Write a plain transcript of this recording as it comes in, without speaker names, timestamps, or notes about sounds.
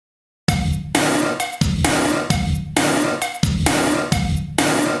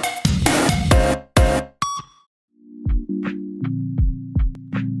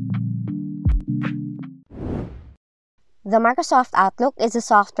The Microsoft Outlook is a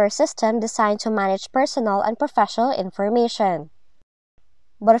software system designed to manage personal and professional information.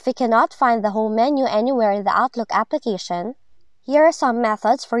 But if you cannot find the home menu anywhere in the Outlook application, here are some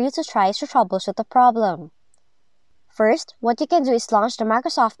methods for you to try to troubleshoot the problem. First, what you can do is launch the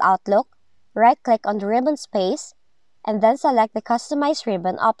Microsoft Outlook, right-click on the ribbon space, and then select the Customize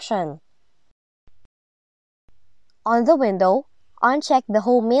Ribbon option. On the window, uncheck the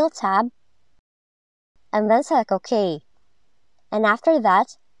Home Mail tab, and then select OK. And after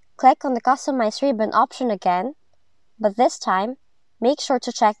that, click on the Customize Ribbon option again, but this time, make sure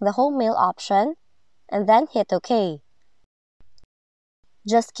to check the Home Mail option, and then hit OK.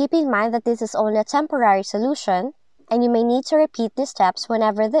 Just keep in mind that this is only a temporary solution, and you may need to repeat these steps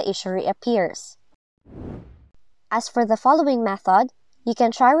whenever the issue reappears. As for the following method, you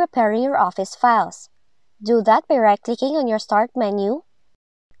can try repairing your Office files. Do that by right-clicking on your Start menu,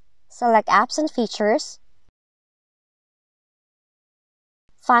 select Apps and Features,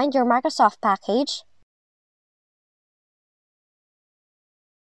 find your Microsoft package,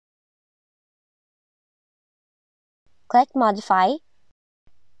 click Modify,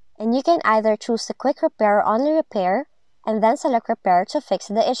 and you can either choose the Quick Repair or Only Repair, and then select Repair to fix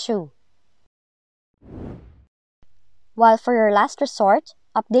the issue. While for your last resort,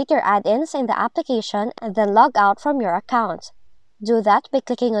 update your add-ins in the application and then log out from your account. Do that by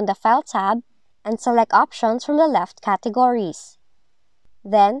clicking on the File tab and select Options from the left categories.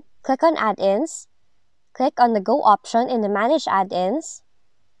 Then, click on Add-ins, click on the Go option in the Manage Add-ins,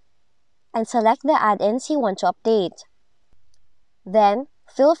 and select the add-ins you want to update. Then,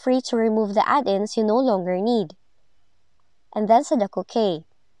 feel free to remove the add-ins you no longer need. And then select OK.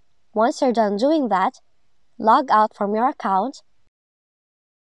 Once you're done doing that, log out from your account,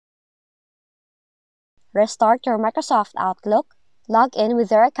 restart your Microsoft Outlook, log in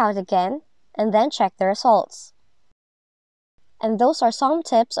with your account again, and then check the results. And those are some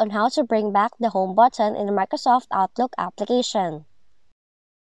tips on how to bring back the Home button in the Microsoft Outlook application.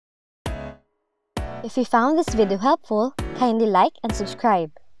 If you found this video helpful, kindly like and subscribe.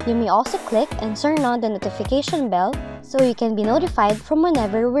 You may also click and turn on the notification bell so you can be notified from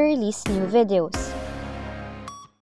whenever we release new videos.